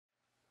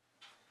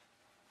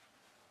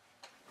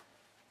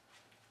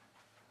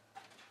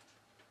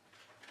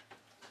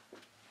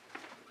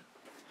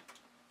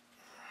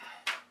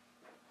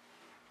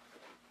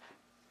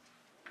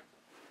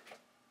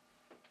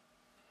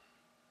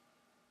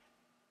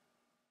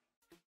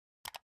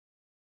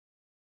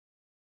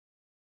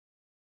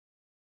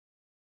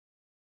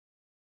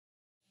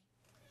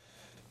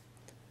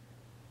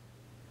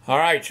All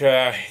right,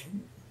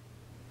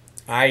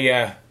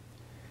 I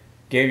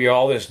gave you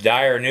all this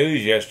dire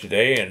news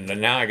yesterday, and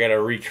now I got to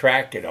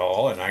retract it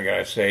all, and I got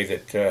to say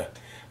that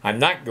I'm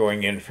not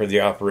going in for the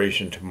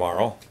operation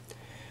tomorrow.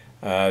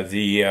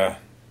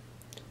 I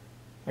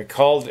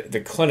called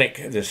the clinic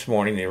this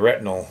morning, the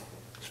retinal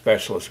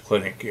specialist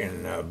clinic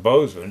in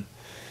Bozeman,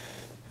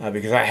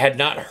 because I had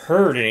not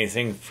heard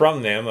anything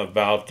from them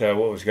about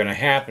what was going to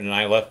happen, and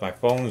I left my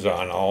phones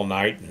on all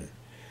night, and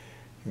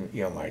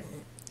my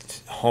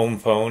home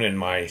phone and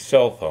my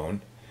cell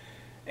phone,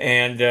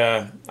 and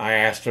I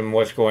asked them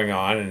what's going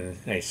on, and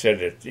they said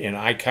that, and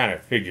I kind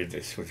of figured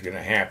this was going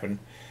to happen.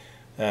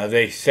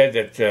 They said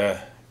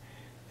that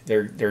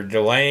they're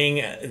delaying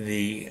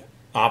the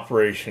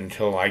operation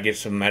until I get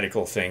some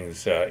medical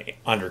things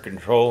under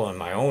control in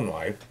my own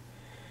life,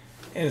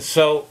 and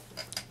so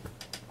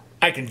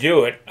I can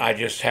do it. I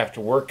just have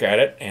to work at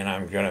it, and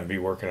I'm going to be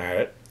working at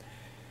it.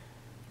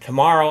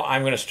 Tomorrow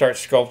I'm going to start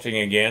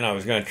sculpting again. I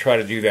was going to try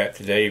to do that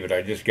today, but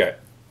I just got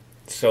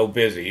so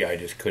busy I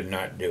just could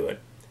not do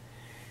it.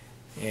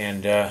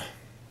 And it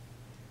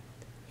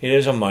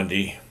is a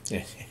Monday.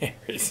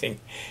 Everything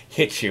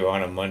hits you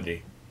on a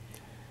Monday.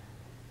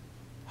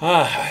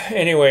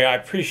 Anyway, I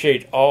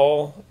appreciate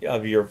all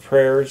of your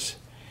prayers,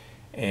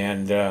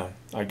 and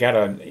I got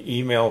an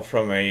email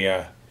from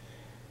a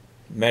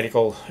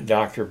medical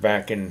doctor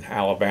back in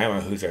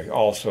Alabama who's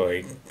also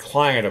a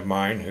client of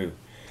mine who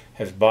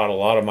has bought a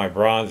lot of my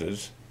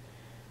bronzes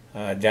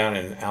down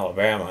in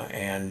Alabama,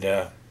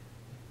 and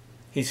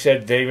he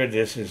said, David,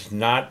 this is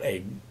not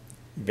a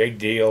big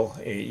deal.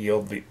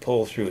 You'll be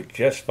pulled through it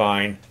just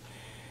fine.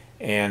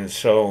 And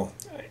so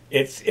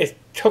it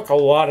took a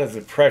lot of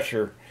the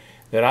pressure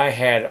that I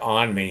had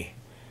on me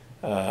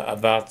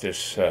about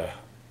this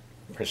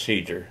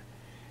procedure,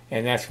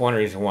 and that's one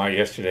reason why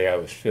yesterday I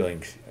was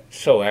feeling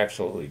so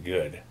absolutely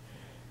good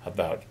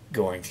about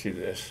going through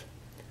this.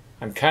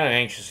 I'm kind of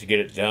anxious to get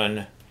it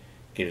done,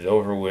 get it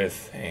over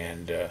with,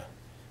 and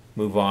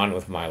move on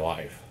with my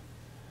life.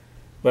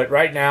 But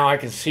right now I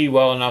can see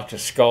well enough to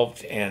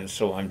sculpt, and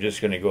so I'm just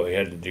going to go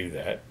ahead and do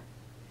that.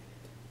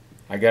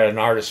 I got an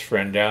artist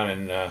friend down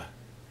in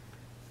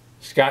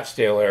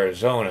Scottsdale,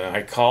 Arizona.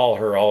 I call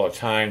her all the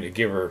time to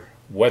give her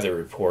weather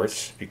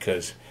reports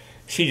because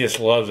she just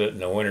loves it in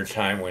the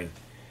wintertime when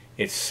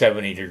it's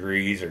 70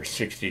 degrees or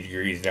 60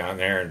 degrees down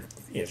there and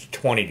it's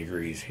 20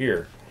 degrees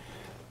here.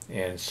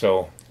 And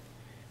so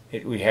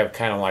we have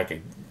kind of like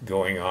a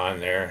going on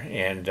there,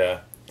 and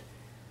her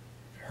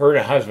and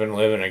her husband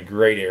live in a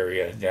great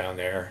area down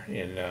there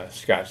in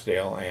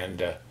Scottsdale,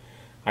 and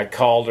I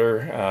called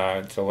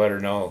her to let her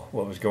know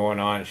what was going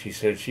on. She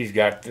said she's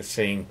got the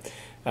same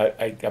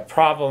a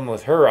problem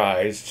with her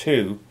eyes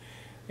too,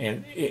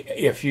 and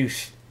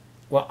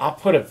well, I'll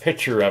put a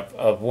picture up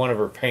of one of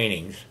her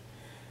paintings.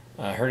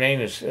 Her name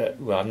is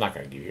well, I'm not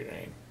going to give you her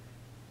name.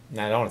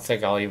 Now, I don't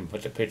think I'll even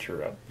put the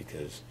picture up,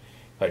 because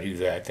if I do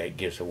that, that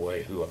gives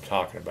away who I'm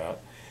talking about.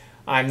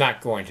 I'm not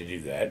going to do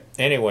that.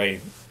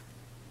 Anyway,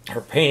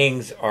 her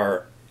paintings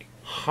are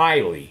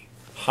highly,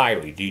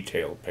 highly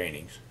detailed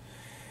paintings.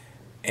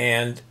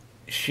 And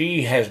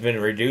she has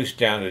been reduced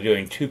down to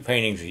doing 2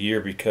 paintings a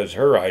year because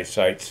her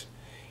eyesight's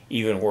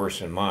even worse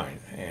than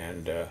mine.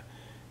 And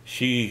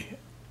she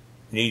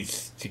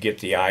needs to get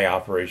the eye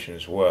operation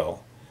as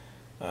well.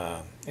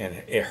 And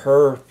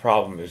her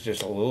problem is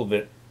just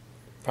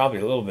probably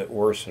a little bit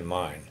worse than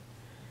mine.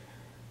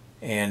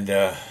 And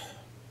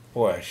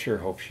boy, I sure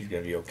hope she's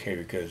going to be okay,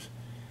 because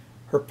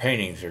her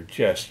paintings are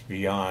just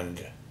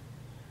beyond,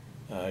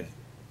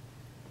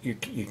 you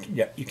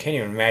can't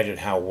even imagine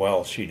how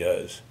well she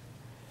does.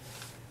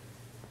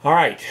 All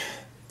right,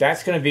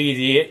 that's going to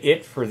be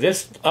it for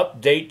this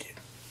update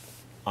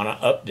on an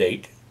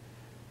update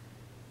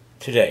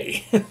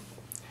today.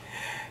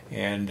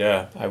 And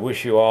I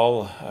wish you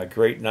all a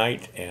great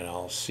night, and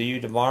I'll see you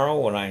tomorrow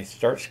when I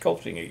start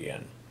sculpting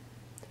again.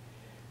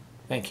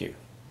 Thank you,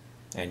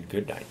 and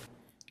good night.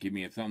 Give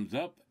me a thumbs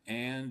up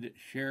and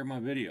share my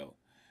video.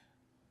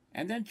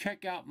 And then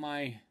check out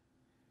my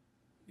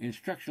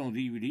instructional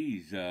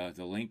DVDs,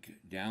 the link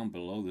down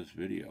below this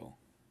video.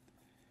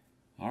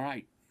 All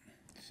right,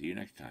 see you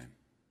next time.